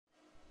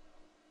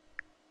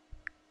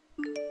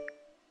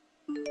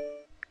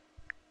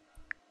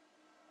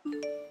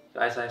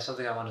Guys, I have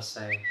something I want to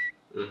say.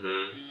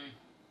 Mm-hmm.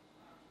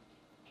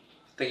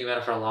 Thinking about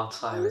it for a long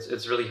time.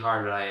 It's really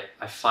hard, but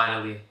I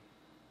finally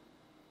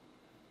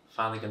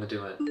gonna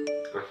do it.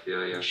 I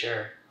feel you.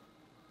 Sure.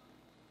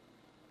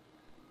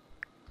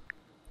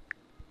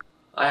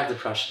 I have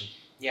depression.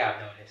 Yeah, I've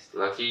noticed.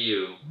 Lucky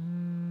you.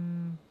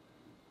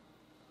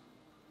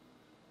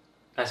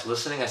 Guys,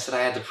 listening? I said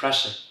I had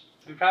depression.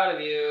 I'm proud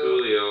of you.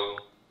 Julio.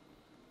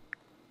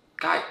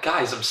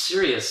 Guys, I'm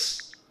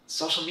serious.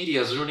 Social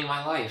media is ruining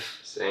my life.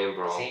 Same,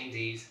 bro. Same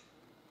D's.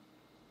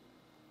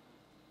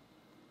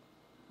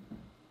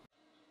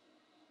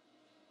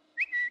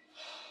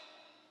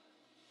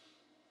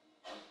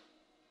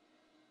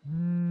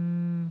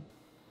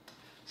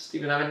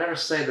 Steven, I would never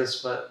say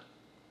this, but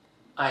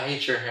I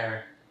hate your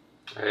hair.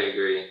 I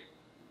agree.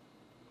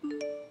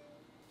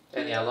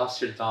 Danny, I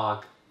lost your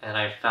dog, and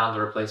I found a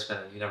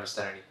replacement, and you never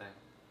said anything.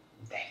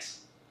 Thanks.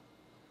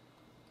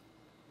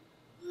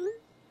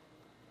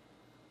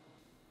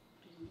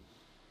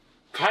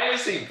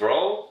 Privacy,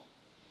 bro.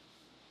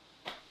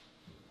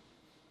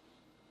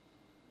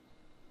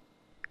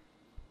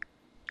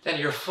 Danny,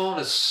 your phone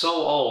is so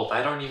old.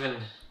 I don't even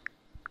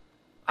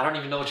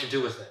know what you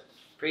do with it.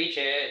 Preach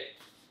it.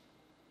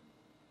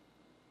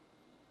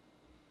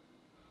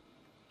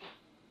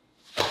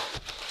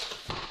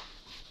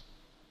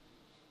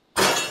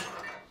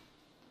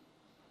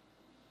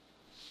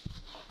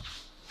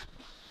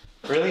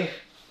 Really?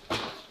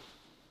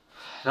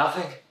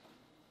 Nothing?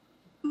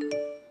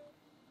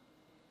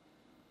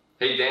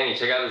 Hey, Danny,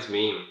 check out this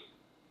meme.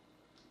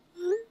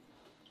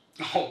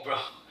 Oh, bro.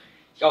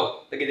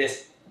 Yo, look at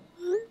this.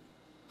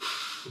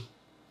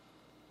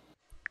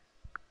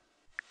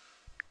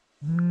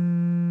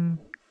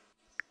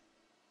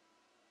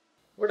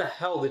 Where the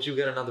hell did you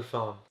get another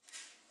phone?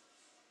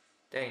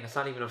 Dang, it's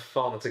not even a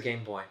phone, it's a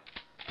Game Boy.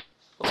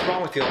 What's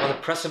wrong with you? I'm on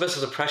the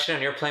precipice of depression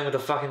and you're playing with a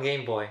fucking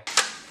Game Boy.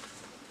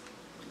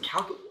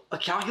 A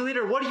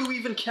calculator? What are you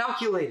even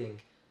calculating?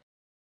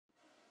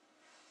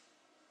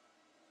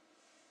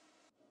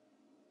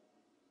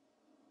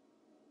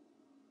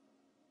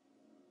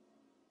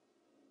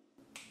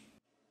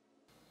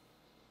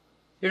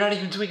 You're not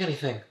even doing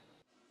anything.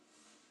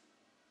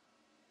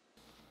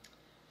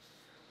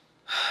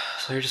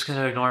 So you're just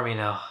gonna ignore me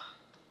now.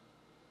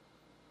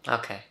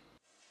 Okay.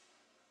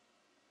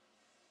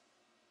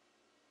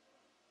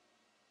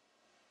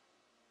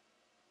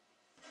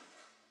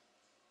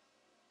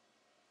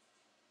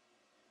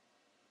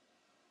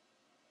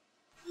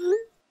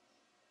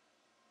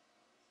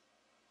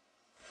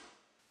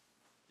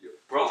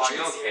 Bro, are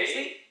you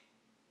Seriously? okay?